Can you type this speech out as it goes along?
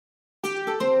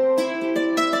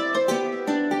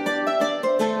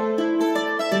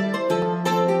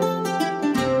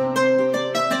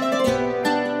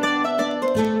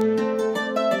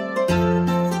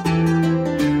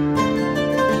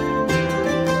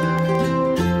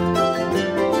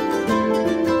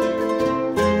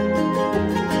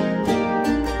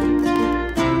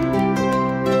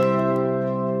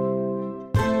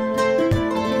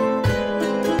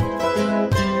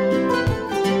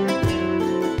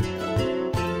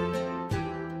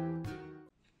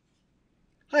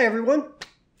Hi everyone,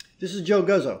 this is Joe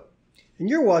Guzzo, and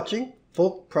you're watching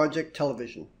Folk Project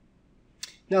Television.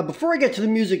 Now before I get to the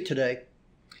music today,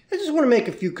 I just want to make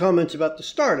a few comments about the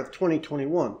start of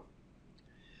 2021.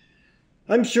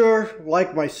 I'm sure,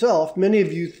 like myself, many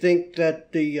of you think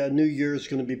that the new year is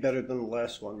going to be better than the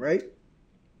last one, right?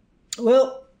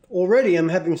 Well, already I'm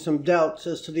having some doubts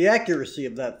as to the accuracy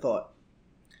of that thought.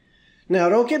 Now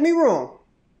don't get me wrong,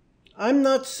 I'm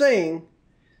not saying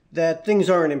that things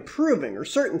aren't improving, or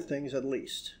certain things at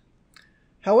least.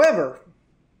 However,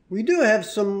 we do have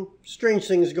some strange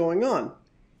things going on.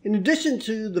 In addition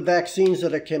to the vaccines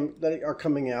that are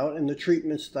coming out and the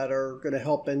treatments that are going to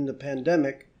help end the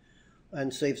pandemic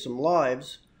and save some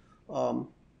lives,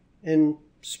 and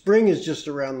spring is just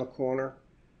around the corner,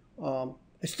 I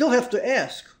still have to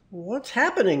ask, what's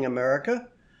happening, America?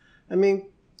 I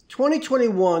mean,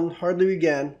 2021 hardly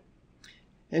began,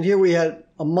 and here we had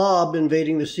a mob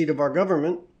invading the seat of our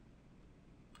government,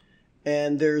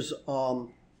 and there's a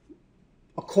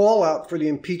call out for the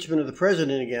impeachment of the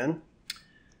president again,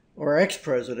 or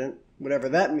ex-president, whatever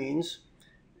that means,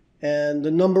 and the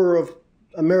number of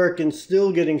Americans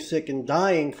still getting sick and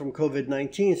dying from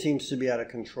COVID-19 seems to be out of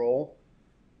control.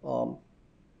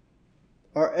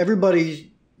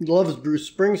 Everybody loves Bruce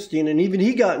Springsteen, and even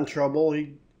he got in trouble.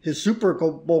 His Super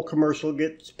Bowl commercial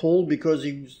gets pulled because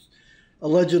he was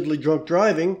allegedly drunk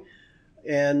driving,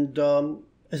 and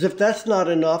as if that's not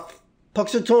enough,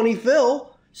 Puxatawny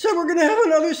Phil said we're going to have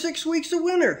another 6 weeks of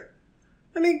winter.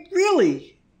 I mean,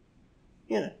 really?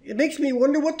 Yeah, it makes me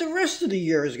wonder what the rest of the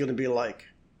year is going to be like.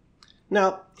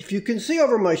 Now, if you can see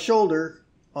over my shoulder,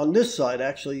 on this side,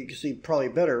 actually, you can see probably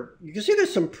better, you can see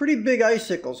there's some pretty big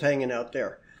icicles hanging out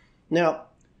there. Now,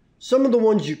 some of the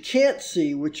ones you can't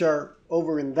see, which are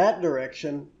over in that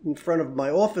direction, in front of my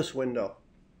office window,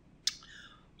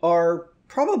 are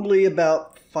probably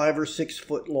about 5 or 6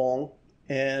 foot long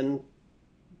and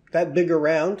that big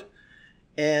around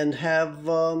and have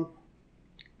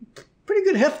pretty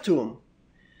good heft to them.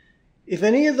 If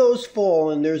any of those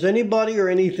fall and there's anybody or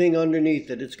anything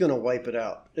underneath it, it's going to wipe it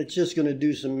out. It's just going to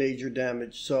do some major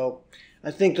damage. So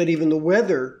I think that even the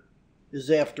weather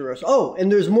is after us. Oh,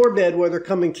 and there's more bad weather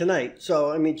coming tonight.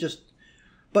 So, I mean,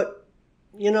 but,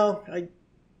 you know,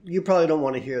 you probably don't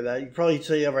want to hear that. You probably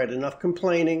say, all right, enough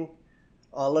complaining.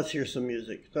 Let's hear some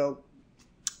music. So,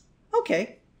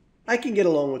 okay, I can get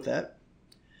along with that.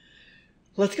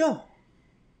 Let's go.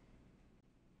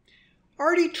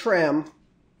 Artie Traum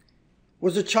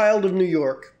was a child of New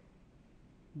York,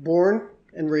 born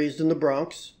and raised in the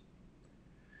Bronx.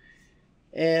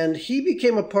 And he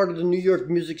became a part of the New York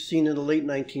music scene in the late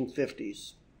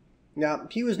 1950s. Now,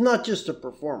 he was not just a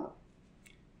performer.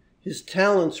 His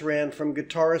talents ran from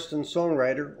guitarist and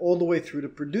songwriter all the way through to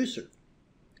producer.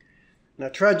 Now,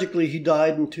 tragically, he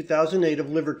died in 2008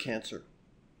 of liver cancer.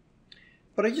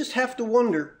 But I just have to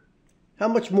wonder how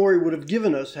much more he would have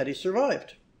given us had he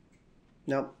survived.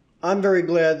 Now, I'm very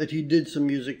glad that he did some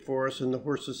music for us in the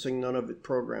Horses Sing None of It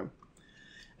program.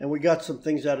 And we got some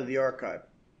things out of the archive.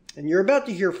 And you're about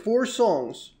to hear 4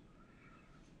 songs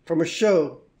from a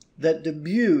show that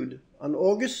debuted on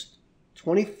August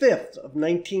 25th of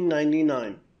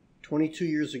 1999, 22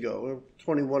 years ago, or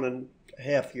 21 and a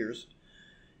half years.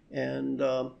 And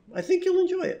I think you'll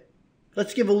enjoy it.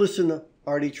 Let's give a listen to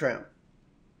Artie Traum.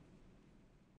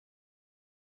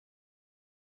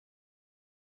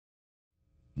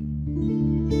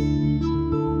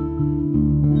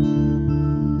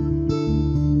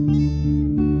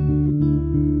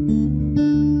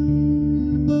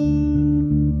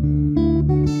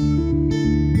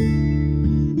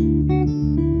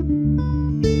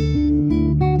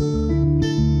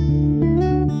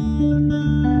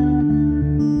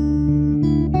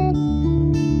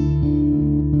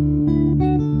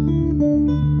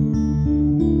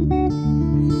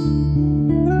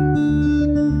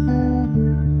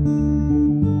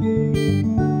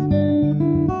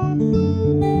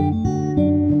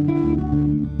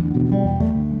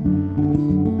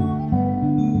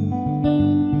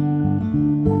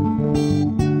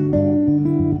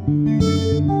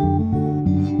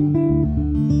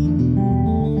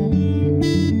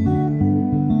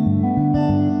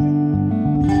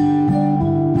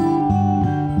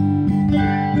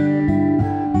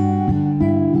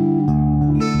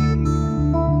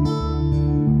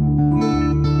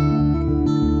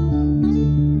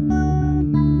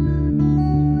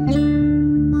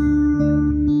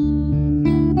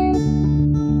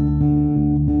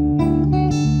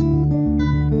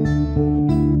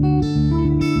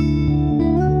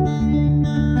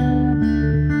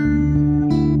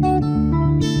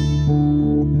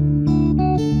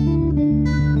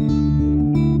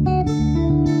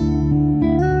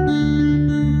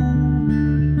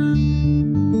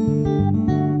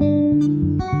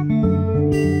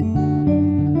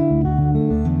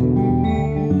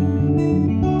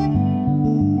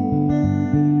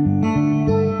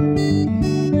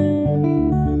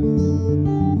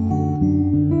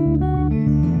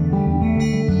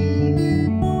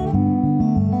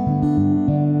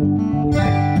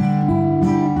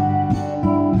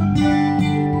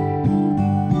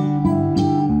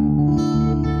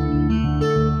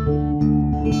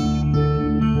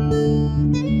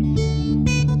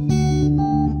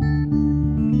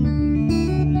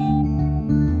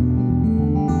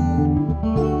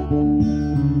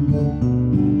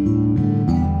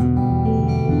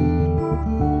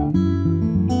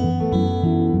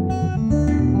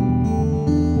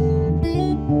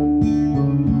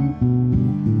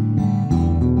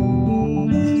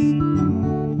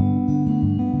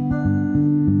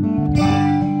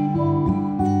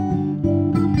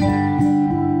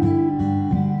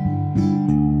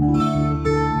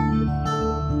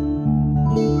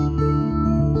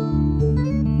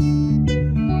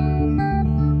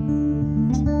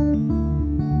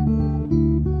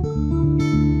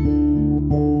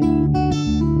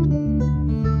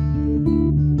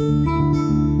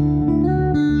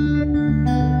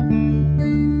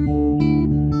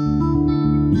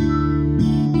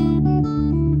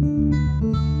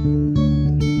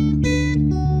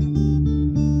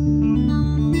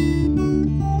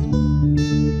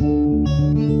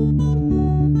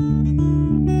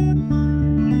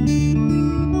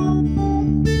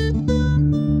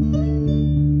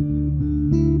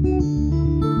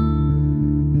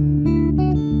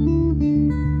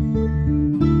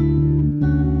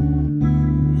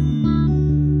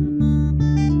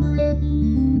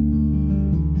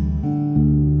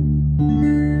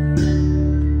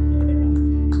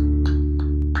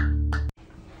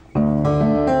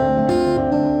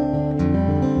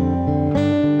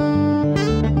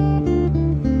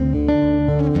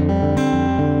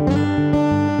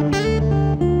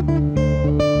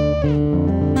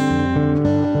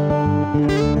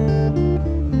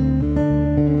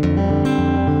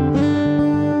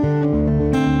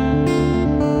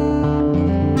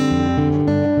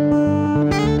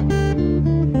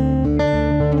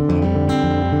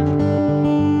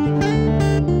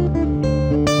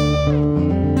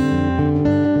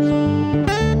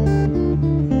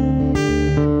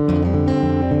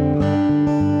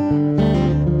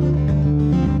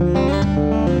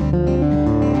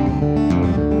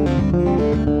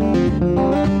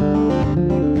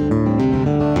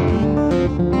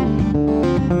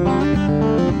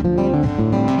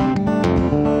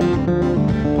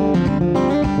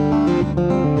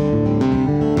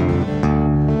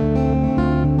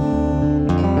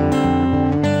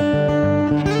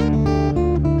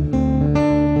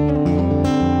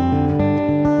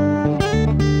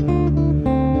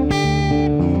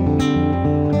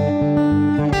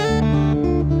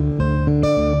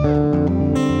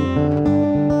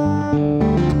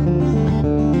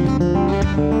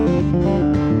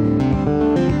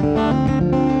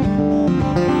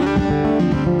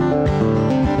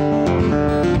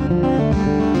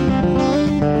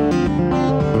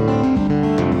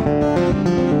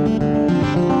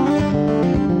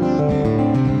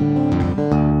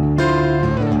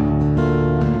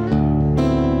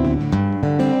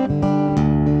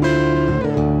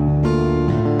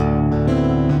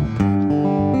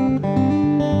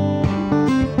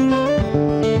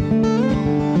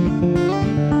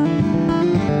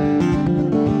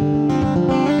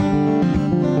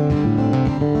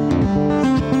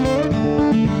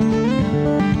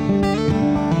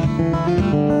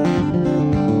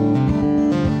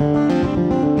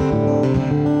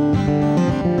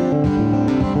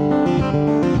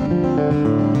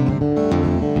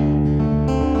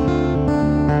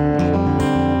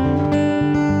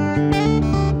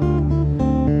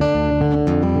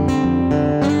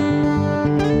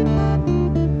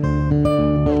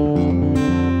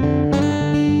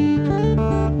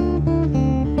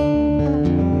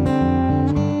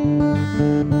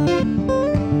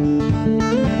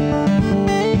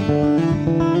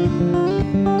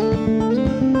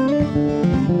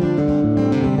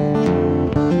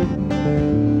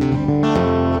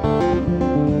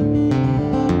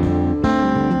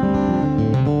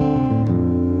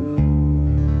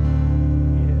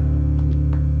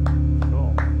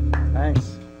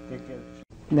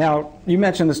 Now, you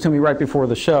mentioned this to me right before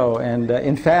the show, and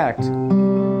in fact,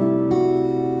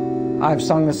 I've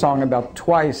sung this song about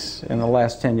twice in the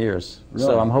last 10 years, really?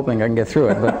 So I'm hoping I can get through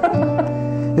it.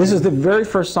 But this is the very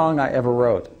first song I ever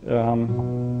wrote.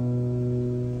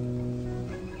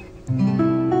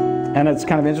 And it's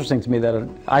kind of interesting to me that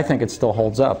I think it still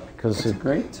holds up, because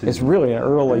it's really an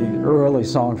early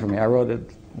song for me. I wrote it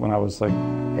when I was like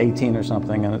 18 or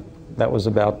something, and that was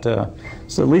about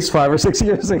so at least 5 or 6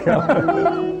 years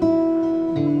ago.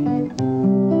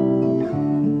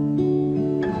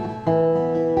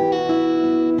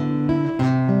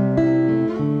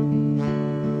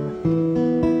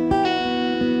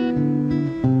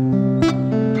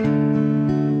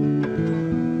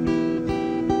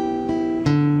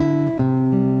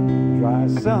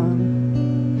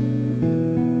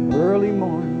 Early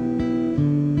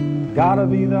morning, gotta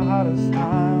be the hottest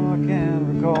time I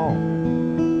can recall.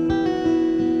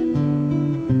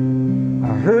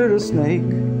 I heard a snake,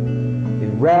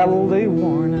 it rattled a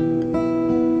warning.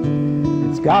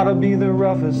 It's gotta be the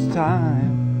roughest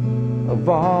time of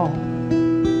all.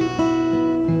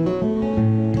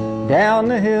 Down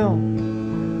the hill,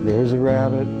 there's a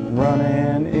rabbit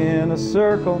running in a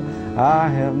circle I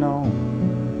have known.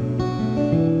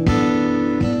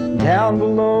 Down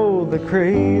below, the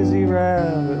crazy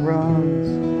rabbit runs.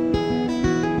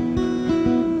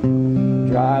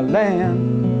 Dry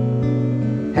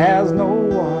land has no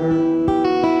water.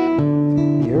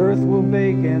 The earth will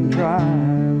bake and dry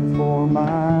before my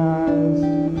eyes.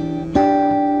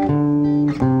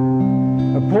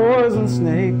 A poison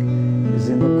snake is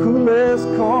in the coolest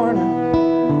corner,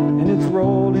 and it's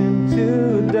rolled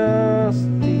into a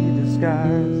dusty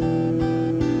disguise.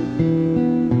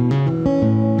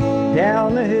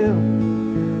 Down the hill,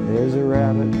 there's a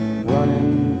rabbit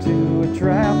running to a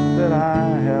trap that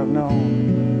I have known.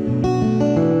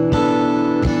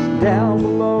 Down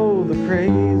below, the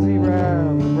crazy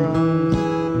rabbit runs.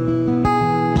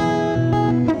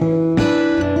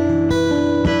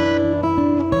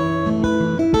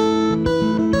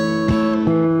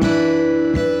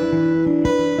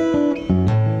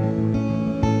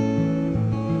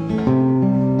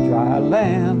 Dry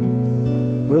land,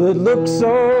 well, it looks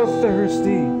so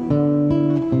thirsty.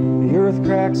 The earth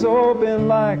cracks open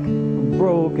like a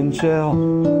broken shell.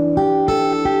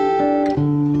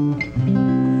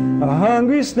 A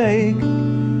hungry snake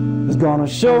is gonna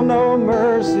show no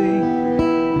mercy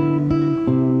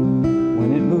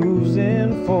when it moves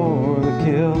in for the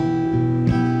kill.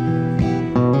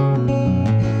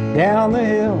 Down the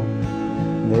hill,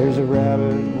 there's a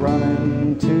rabbit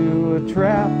running to a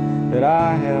trap that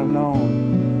I have known.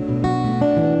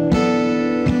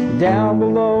 Down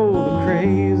below, the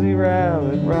crazy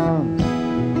rabbit runs.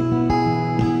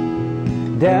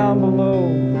 Down below,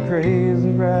 the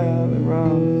crazy rabbit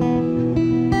runs.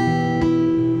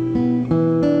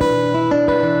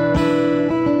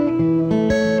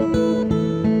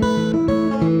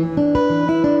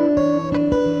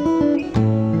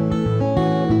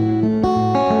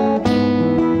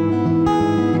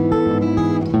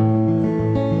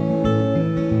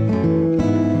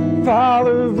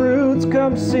 Father of roots,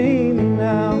 come see me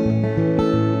now.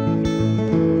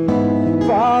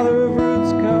 Father of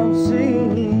roots, come see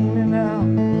me now.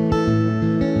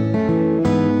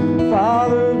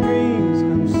 Father of dreams,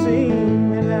 come see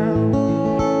me now.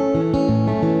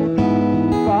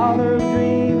 Father of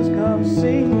dreams, come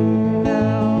see me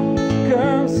now.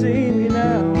 Come see me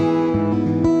now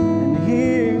and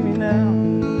hear me now.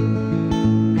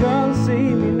 Come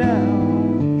see me now.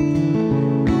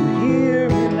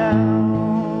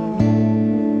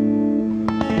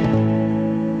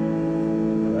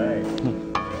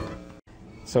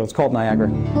 So it's called Niagara.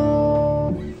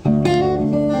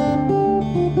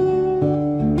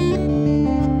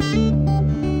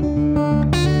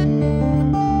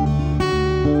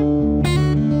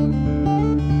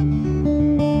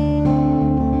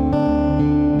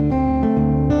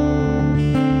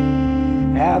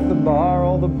 At the bar,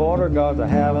 all the border guards are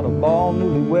having a ball.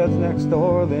 Newlyweds next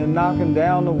door, they're knocking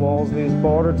down the walls. These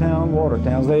border town water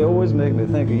towns, they always make me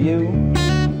think of you.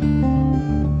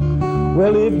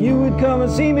 Well, if you would come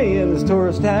and see me in this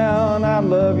tourist town, I'd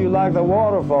love you like the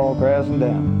waterfall crashing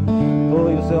down. Pull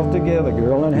yourself together,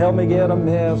 girl, and help me get a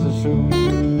message through.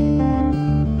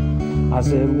 I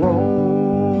said,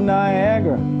 whoa,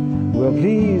 Niagara, well,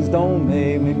 please don't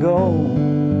make me go.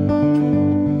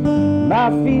 My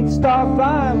feet start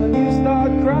flying when you start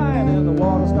crying and the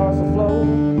water starts to flow.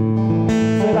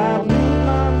 Said I lose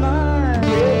my mind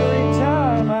every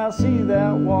time I see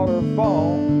that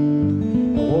waterfall.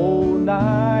 Oh,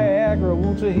 Niagara,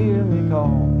 won't you hear me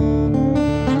call?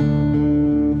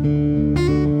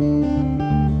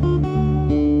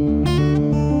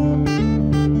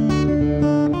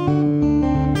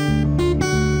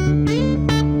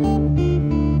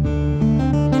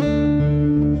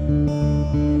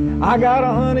 got a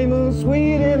honeymoon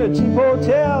suite in a cheap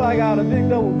hotel. I got a big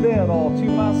double bed all to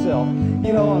myself.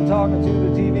 You know, I'm talking to the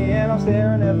TV and I'm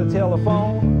staring at the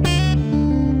telephone.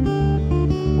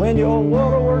 When your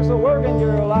waterworks are working,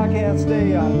 girl, I can't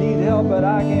stay. I need help, but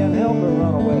I can't help but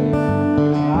run away.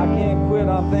 I can't quit,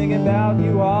 I'm thinking about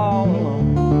you all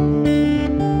alone.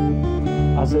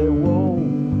 I said, whoa,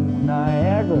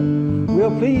 Niagara,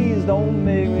 well, please don't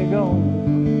make me go.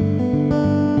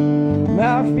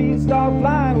 My feet start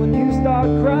flying when you start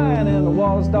crying and the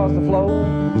water starts to flow.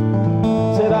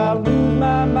 Said I lose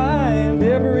my mind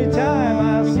every time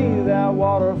I see that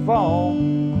waterfall.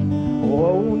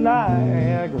 Oh,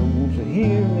 Niagara, won't you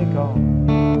hear me call?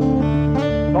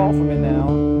 Call for me now.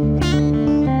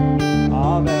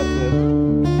 Ah, that's it.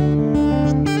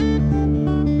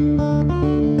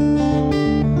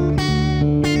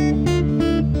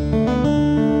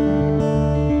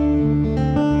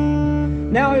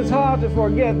 Now it's hard to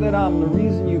forget that I'm the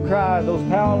reason you cried. Those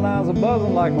power lines are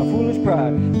buzzing like my foolish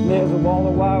pride. There's a wall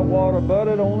of white water, but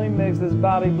it only makes this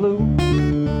body blue.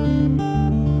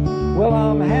 Well,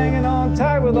 I'm hanging on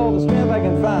tight with all the strength I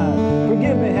can find.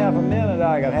 Forgive me half a minute,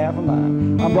 I got half a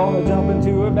mind. I'm gonna jump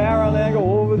into a barrel and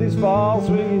go over these falls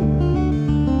with you.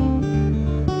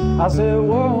 I said,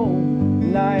 whoa,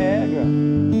 Niagara,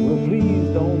 well, please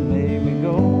don't make me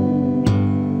go.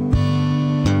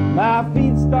 My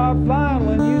feet start flying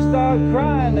when you start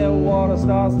crying, that water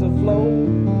starts to flow.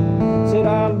 Said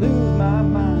I lose my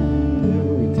mind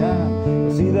every time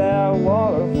I see that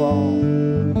waterfall.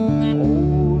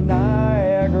 Oh,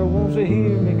 Niagara, won't you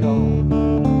hear me call?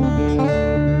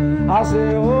 I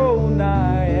said, oh,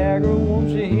 Niagara, won't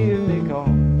you hear me call?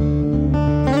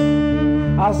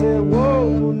 I said,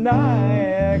 whoa,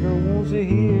 Niagara, won't you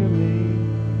hear me?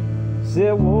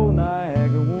 Said, whoa,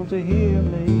 Niagara, won't you hear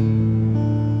me?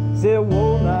 Said,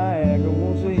 whoa, Niagara,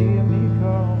 won't you hear me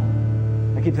call?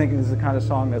 I keep thinking this is the kind of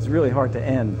song that's really hard to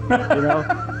end, you know?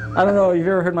 I don't know, have you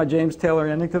ever heard my James Taylor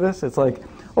ending to this? It's like,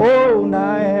 oh,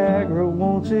 Niagara,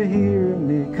 won't you hear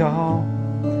me call?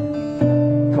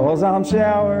 'Cause I'm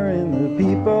showering the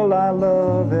people I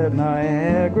love at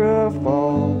Niagara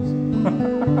Falls.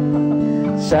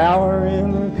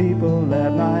 Showering the people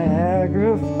at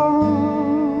Niagara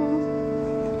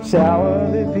Falls.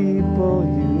 Shower the people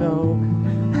you know.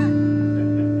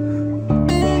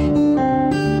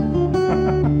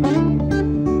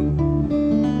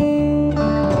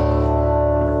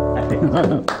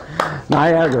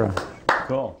 Niagara.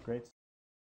 Cool, great.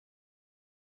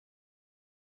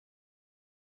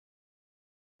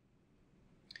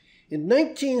 In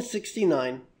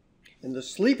 1969, in the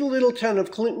sleepy little town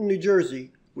of Clinton, New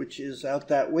Jersey, which is out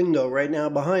that window right now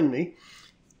behind me,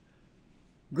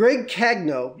 Gregg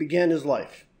Cagno began his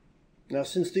life. Now,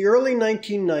 since the early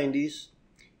 1990s,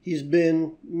 he's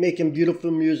been making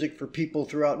beautiful music for people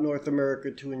throughout North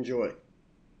America to enjoy.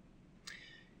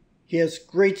 He has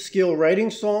great skill writing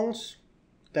songs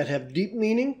that have deep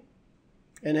meaning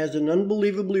and has an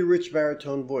unbelievably rich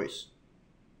baritone voice.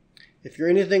 If you're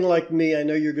anything like me, I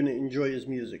know you're going to enjoy his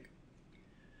music.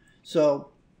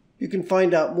 So you can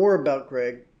find out more about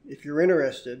Gregg if you're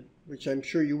interested, which I'm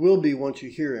sure you will be once you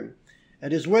hear him,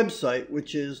 at his website,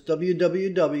 which is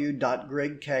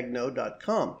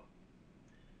www.greggcagno.com.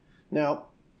 Now,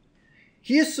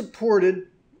 he has supported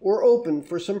or opened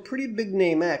for some pretty big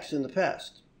name acts in the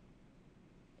past.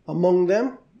 Among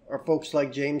them are folks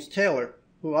like James Taylor,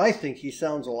 who I think he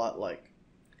sounds a lot like,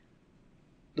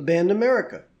 the band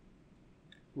America,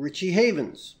 Richie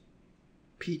Havens,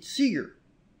 Pete Seeger,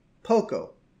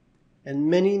 Poco, and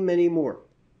many, many more.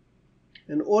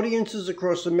 And audiences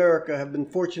across America have been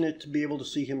fortunate to be able to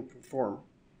see him perform.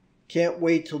 Can't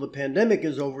wait till the pandemic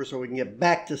is over so we can get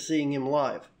back to seeing him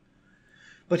live.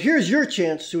 But here's your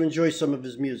chance to enjoy some of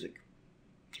his music.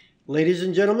 Ladies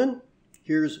and gentlemen,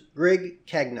 here's Gregg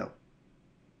Cagno.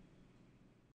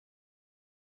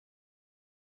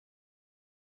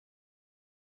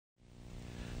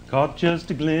 Caught just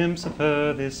a glimpse of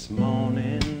her this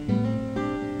morning.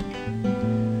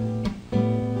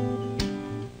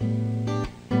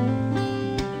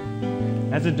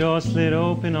 As the door slid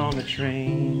open on the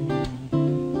train,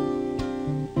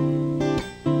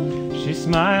 she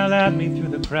smiled at me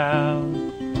through the crowd,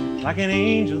 like an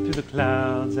angel through the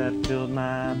clouds that filled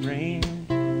my brain.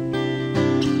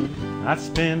 I'd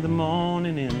spend the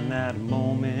morning in that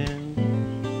moment,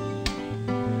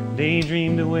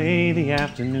 daydreamed away the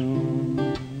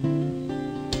afternoon,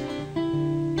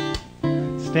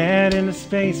 stared into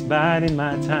space, biding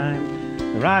my time.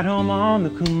 The ride home on the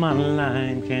Kumana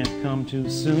line can't come too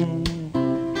soon.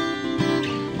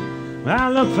 I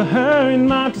look for her in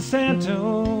Monte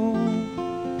Santo,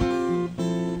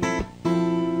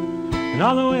 but And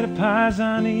all the way to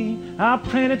Pisani, I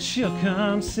pray that she'll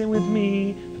come sit with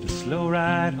me for the slow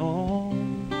ride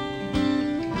home.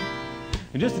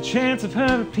 And just the chance of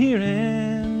her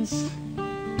appearance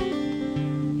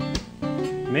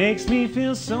makes me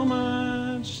feel so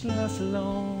much less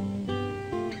alone.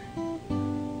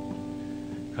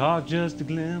 Caught just a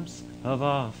glimpse of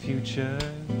our future,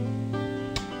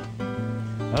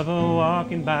 of her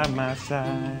walking by my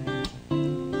side.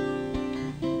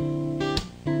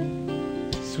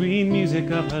 Sweet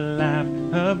music of her laugh,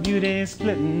 her beauty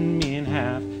splitting me in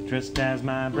half, dressed as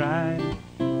my bride.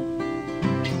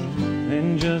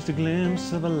 Then just a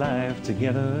glimpse of a life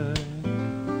together,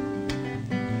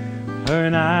 her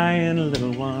and I and a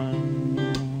little one,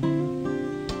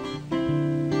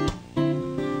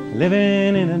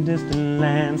 living in a distant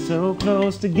land, so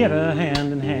close together,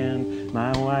 hand in hand,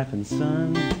 my wife and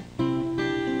son.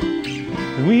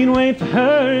 And we'd wait for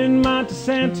her in Monte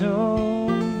Santo,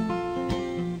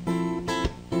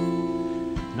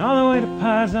 and all the way to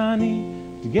Pisani,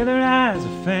 together as a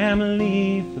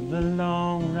family for the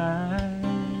long ride.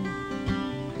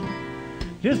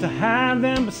 Just to have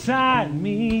them beside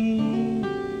me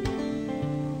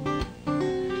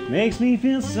makes me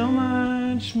feel so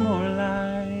much more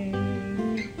alive.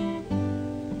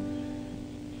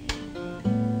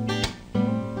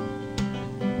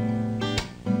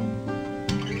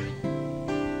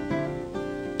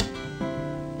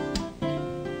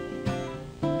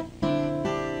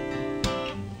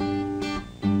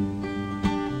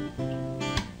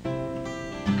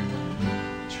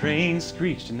 Train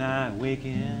screeched and I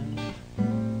awakened,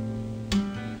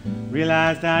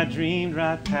 realized I dreamed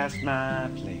right past my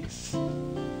place.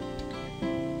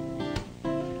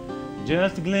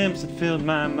 Just a glimpse that filled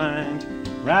my mind,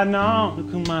 riding on the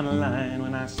Kumana line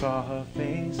when I saw her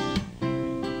face.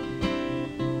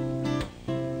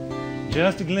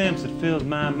 Just a glimpse that filled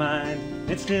my mind,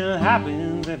 it still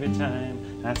happens every time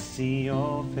I see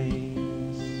your face.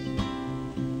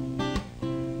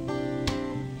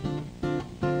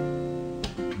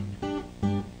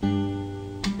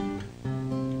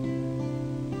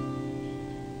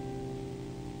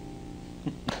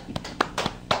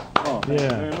 Thank you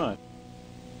very much.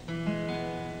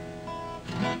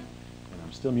 And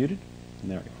I'm still muted. And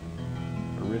there we go.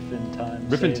 Riffin' time.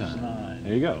 Riffin' time.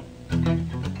 There you go.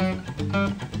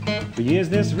 For years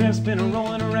this riff's been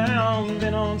rolling around,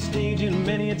 been on stage in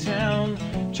many a town,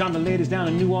 charmed the ladies down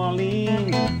in New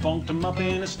Orleans, funked them up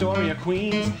in Astoria,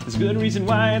 Queens. There's good reason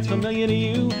why it's familiar to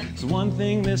you. It's one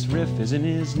thing this riff isn't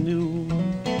is new.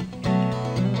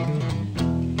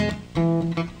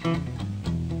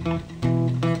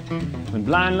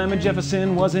 Blind Lemon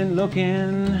Jefferson wasn't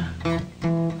looking,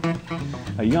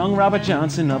 a young Robert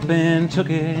Johnson up and took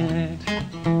it.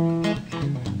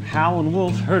 Howlin'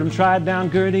 Wolf heard him tride down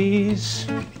Gertie's,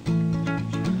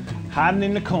 hiding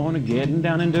in the corner, getting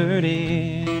down and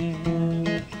dirty.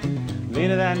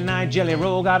 Later that night, Jelly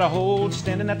Roll got a hold,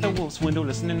 standing at the Wolf's window,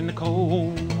 listening in the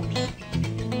cold.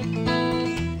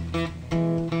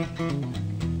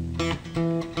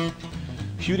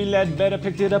 Cutie Ledbetter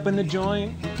picked it up in the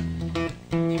joint,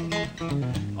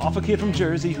 off a kid from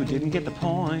Jersey who didn't get the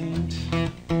point.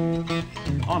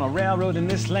 On a railroad in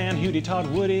this land, Hudie taught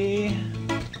Woody,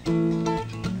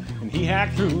 and he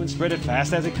hacked through and spread it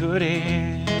fast as he could.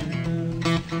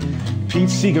 Pete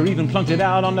Seeger even plunked it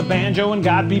out on the banjo and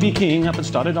got B.B. King up and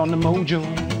started on the mojo.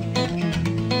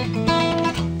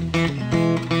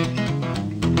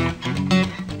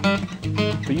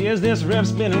 For years this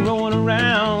riff's been rolling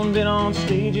around, been on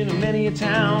stage in many a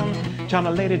town, charmed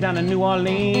a lady down in New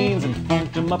Orleans and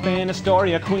funked them up in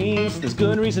Astoria, Queens. There's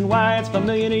good reason why it's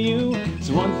familiar to you. It's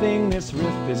one thing this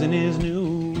riff isn't is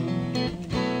new.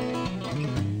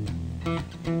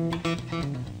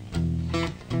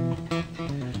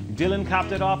 Dylan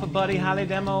copped it off a Buddy Holly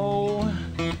demo,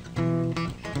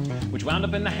 which wound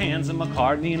up in the hands of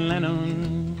McCartney and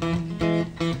Lennon.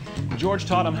 George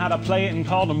taught him how to play it and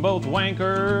called them both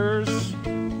wankers.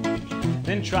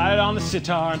 Then tried it on the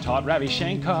sitar and taught Ravi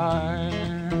Shankar.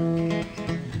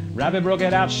 Ravi broke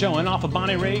it out showing off a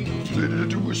Bonnie Raitt. Played it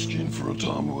to whiskey for a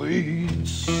Tom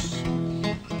Waits.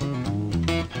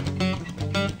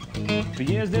 For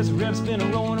years this riff's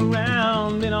been rolling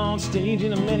around, been on stage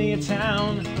in many a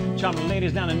town, charmed the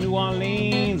ladies down in New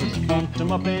Orleans and funked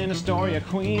them up in Astoria,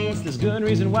 Queens. There's good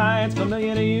reason why it's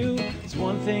familiar to you. It's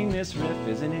one thing this riff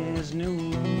isn't is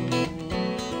new.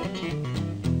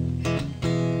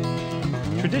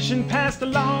 Tradition passed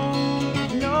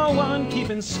along, no one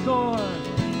keeping score.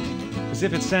 Cause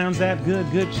if it sounds that good,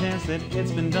 good chance that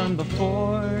it's been done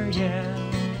before, yeah.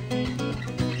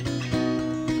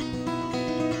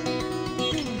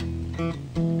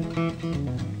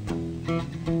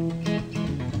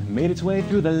 made its way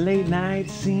through the late night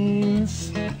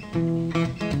scenes,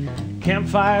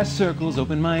 campfire circles,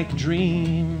 open mic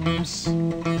dreams,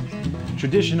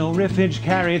 traditional riffage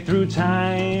carried through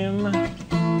time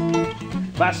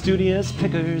by studious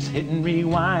pickers hitting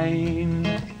rewind.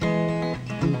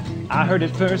 I heard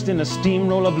it first in the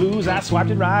steamroller blues, I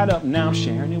swiped it right up, now I'm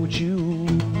sharing it with you.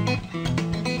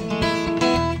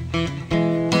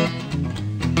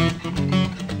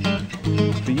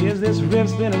 For years this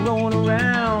riff's been rolling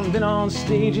around, been on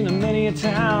stage in many a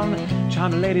town,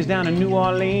 charmed the ladies down in New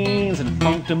Orleans and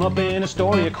funked them up in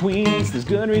Astoria, Queens. There's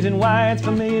good reason why it's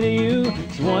familiar to you.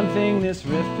 It's one thing this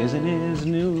riff isn't is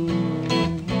new.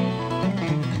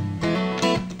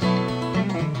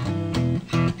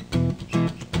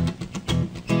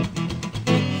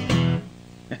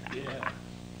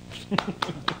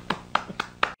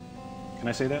 Can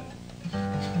I say that?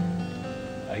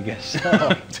 I guess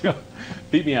so.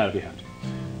 Beat me out if you have to.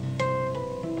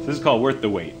 So this is called Worth the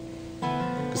Wait.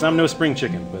 Because I'm no spring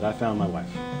chicken, but I found my wife.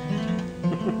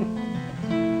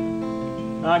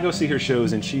 I go see her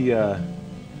shows, and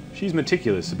she's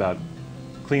meticulous about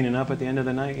cleaning up at the end of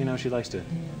the night. You know, she likes to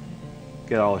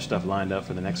get all her stuff lined up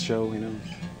for the next show, you know.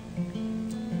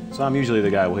 So I'm usually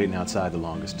the guy waiting outside the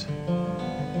longest.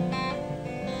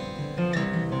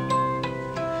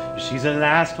 She's the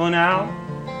last one out.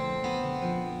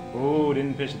 Oh,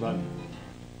 didn't push the button.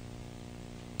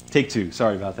 Take two,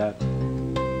 sorry about that.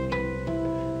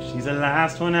 She's the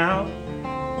last one out.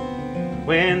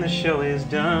 When the show is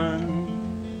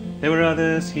done, there were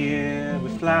others here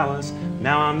with flowers.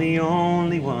 Now I'm the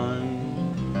only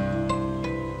one.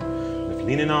 Left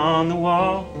leaning on the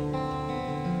wall,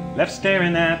 left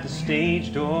staring at the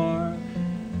stage door.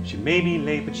 She may be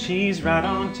late, but she's right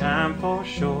on time for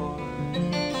sure.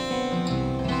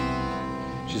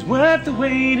 She's worth the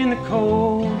wait in the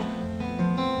cold.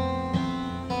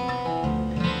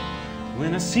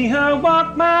 When I see her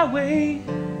walk my way,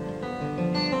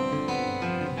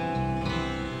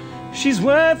 she's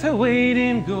worth her weight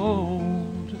in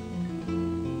gold.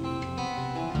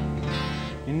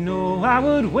 You know I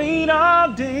would wait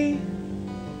all day.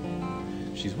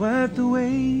 She's worth the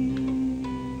wait.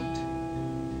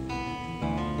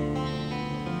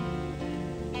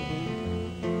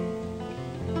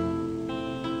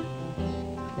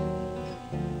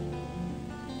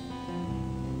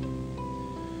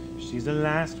 She's the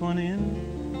last one in.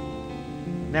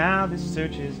 Now this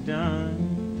search is done.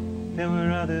 There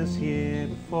were others here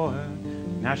before her.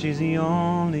 Now she's the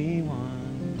only one.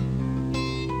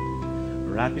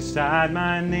 Right beside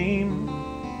my name,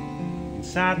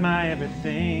 inside my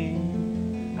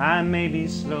everything. I may be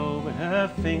slow, but her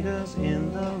fingers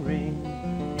in the ring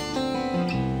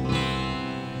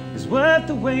is worth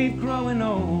the wait growing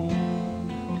old.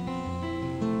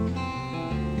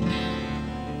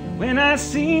 When I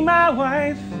see my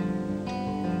wife,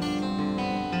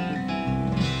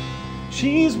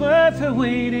 she's worth her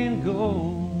weight in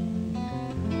gold.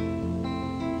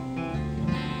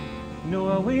 No,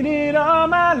 I waited all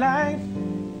my life.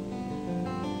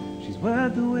 She's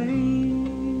worth the wait.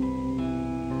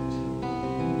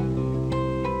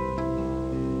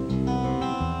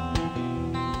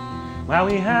 While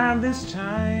we have this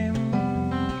time,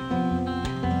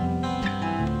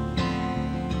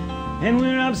 and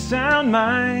we're of sound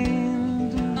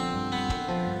mind,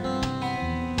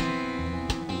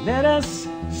 let us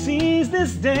seize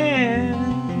this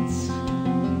dance.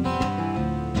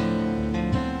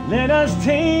 Let us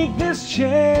take this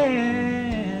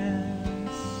chance.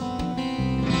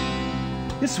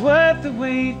 It's worth the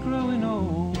wait growing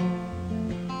old,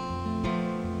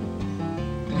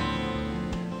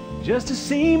 just to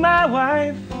see my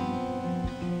wife.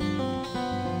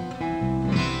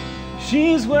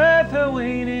 She's worth her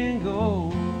weight in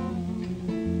gold.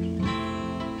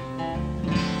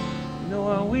 No,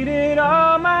 I waited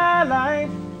all my life.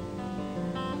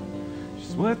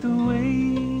 She's worth the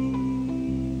wait.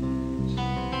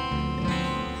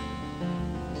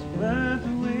 She's worth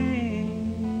the wait.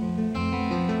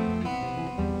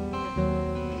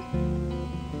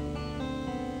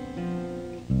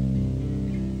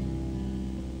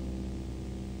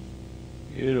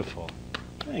 Beautiful.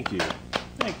 Thank you.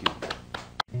 Thank you.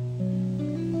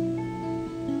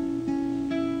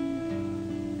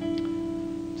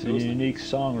 It's a unique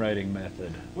songwriting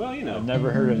method. Well, you know, I've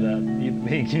never heard of that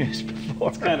being used before.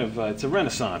 it's kind of it's a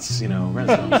Renaissance, you know,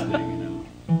 Renaissance thing, you know.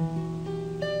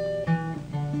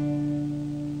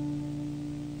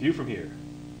 View from here.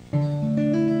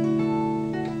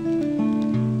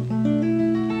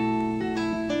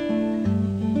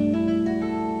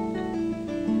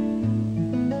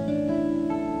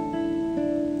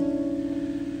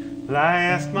 Well, I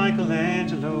asked asked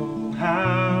Michelangelo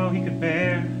how he could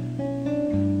bear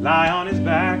lie on his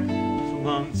back for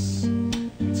months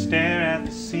and stare at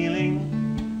the ceiling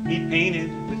he painted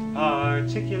with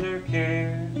particular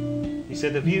care. He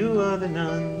said the view of the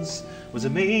nuns was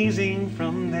amazing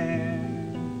from there.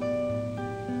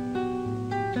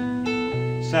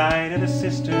 Sight of the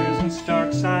sisters in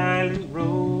stark silent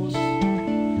rows,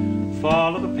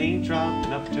 fall of a paint drop,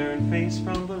 an upturned face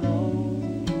from below.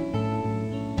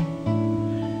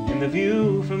 And the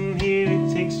view from here,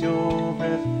 it takes your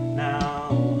breath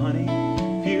now, honey.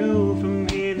 View from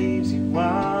here leaves you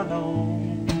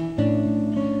alone.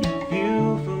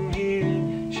 View from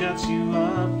here shuts you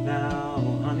up now,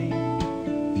 honey.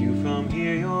 View from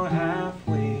here, you're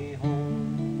halfway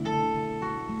home.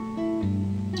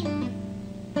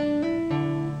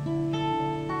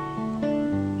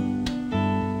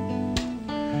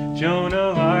 Joan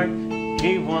of Arc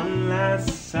gave one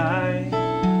last sigh,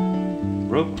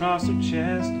 broke across her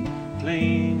chest,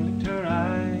 flame lit her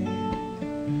eye.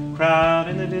 Crowd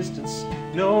in the distance,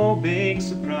 no big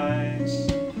surprise.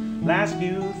 Last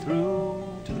view through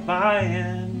to the by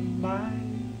and by.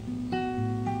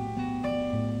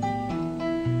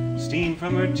 Steam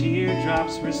from her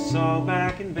teardrops, wrists all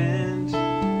back and bent.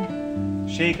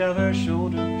 Shake of her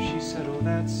shoulder, she said, oh,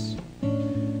 that's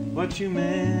what you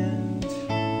meant.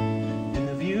 And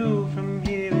the view from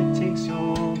here, it takes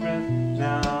your breath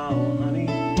now, honey.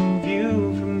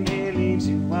 View from here leaves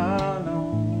you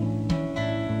alone.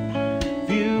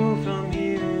 View from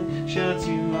here shuts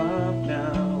you up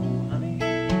now, honey.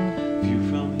 View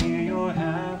from here, you're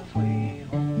halfway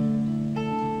home.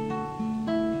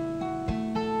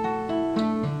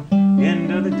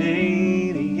 End of the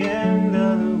day, the end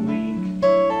of the week,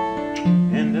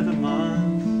 end of the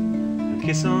month, a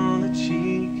kiss on the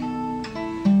cheek.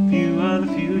 View of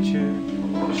the future,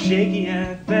 shaky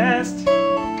at best,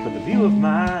 but the view of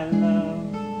my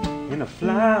love in a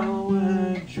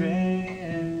flower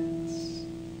dress.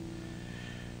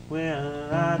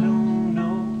 Well, I don't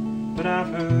know, but I've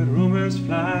heard rumors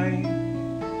fly.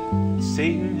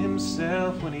 Satan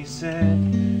himself when he said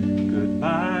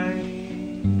goodbye.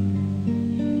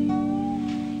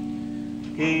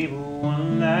 Gave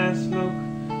one last look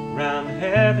round the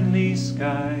heavenly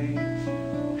sky,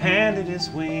 handed his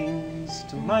wings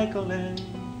to Michael and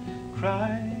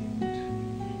cried,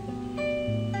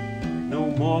 no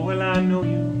more will I know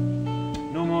you,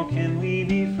 no more can we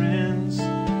be friends,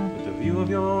 but the view of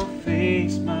your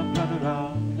face, my brother,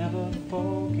 I'll never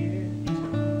forget.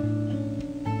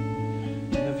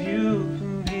 And the view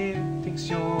from here takes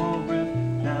your breath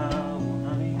now,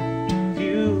 honey.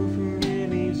 View from here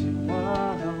leaves you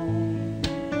alone.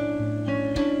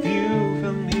 View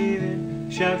from here,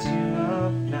 it shuts you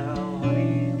up now,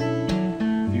 honey.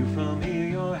 View from here,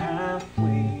 you're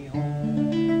halfway home.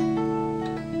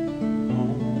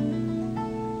 Home.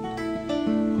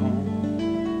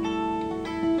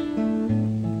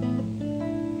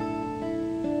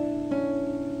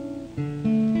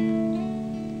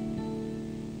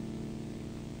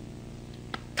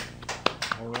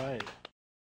 All right.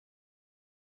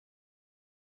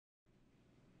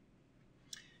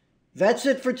 That's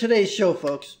it for today's show,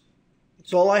 folks.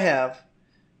 That's all I have.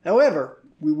 However,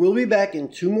 we will be back in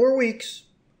 2 more weeks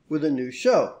with a new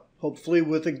show, hopefully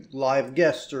with a live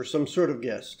guest or some sort of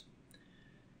guest.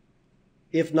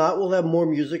 If not, we'll have more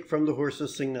music from the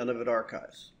Horses Sing None of It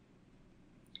archives.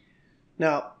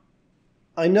 Now,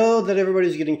 I know that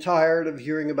everybody's getting tired of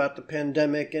hearing about the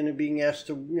pandemic and being asked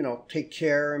to, take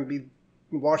care and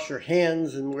wash your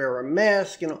hands and wear a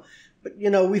mask, But,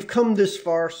 we've come this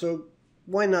far, so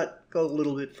why not go a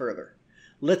little bit further?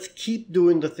 Let's keep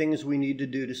doing the things we need to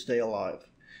do to stay alive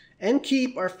and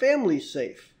keep our families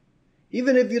safe.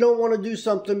 Even if you don't want to do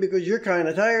something because you're kind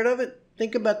of tired of it,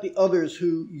 think about the others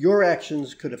who your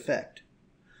actions could affect.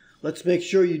 Let's make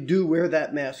sure you do wear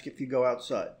that mask if you go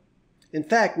outside. In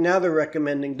fact, now they're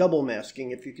recommending double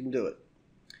masking if you can do it.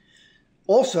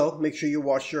 Also, make sure you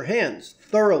wash your hands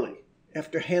thoroughly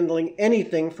after handling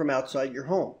anything from outside your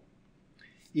home,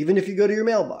 even if you go to your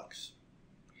mailbox.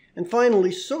 And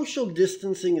finally, social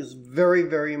distancing is very,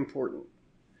 very important.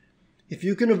 If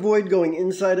you can avoid going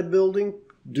inside a building,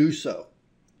 do so.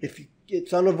 If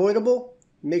it's unavoidable,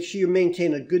 make sure you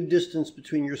maintain a good distance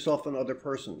between yourself and other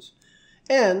persons.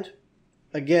 And,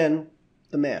 again,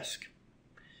 the mask.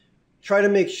 Try to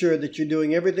make sure that you're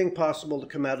doing everything possible to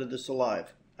come out of this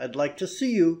alive. I'd like to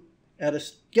see you at a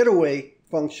getaway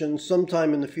function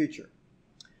sometime in the future.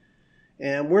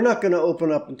 And we're not going to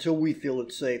open up until we feel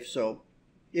it's safe, so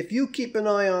if you keep an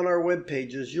eye on our web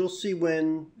pages, you'll see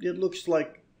when it looks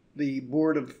like the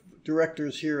board of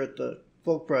directors here at the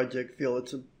Folk Project feel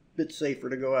it's bit safer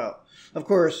to go out. Of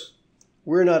course,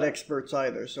 we're not experts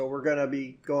either, so we're going to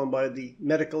be going by the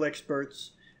medical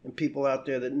experts and people out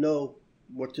there that know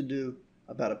what to do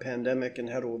about a pandemic and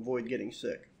how to avoid getting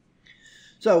sick.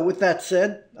 So with that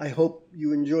said, I hope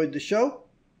you enjoyed the show,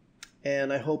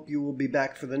 and I hope you will be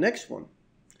back for the next one.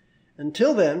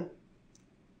 Until then,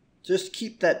 just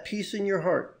keep that peace in your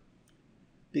heart,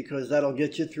 because that'll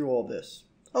get you through all this.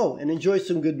 Oh, and enjoy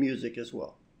some good music as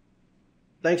well.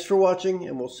 Thanks for watching,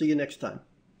 and we'll see you next time.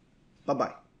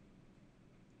 Bye-bye.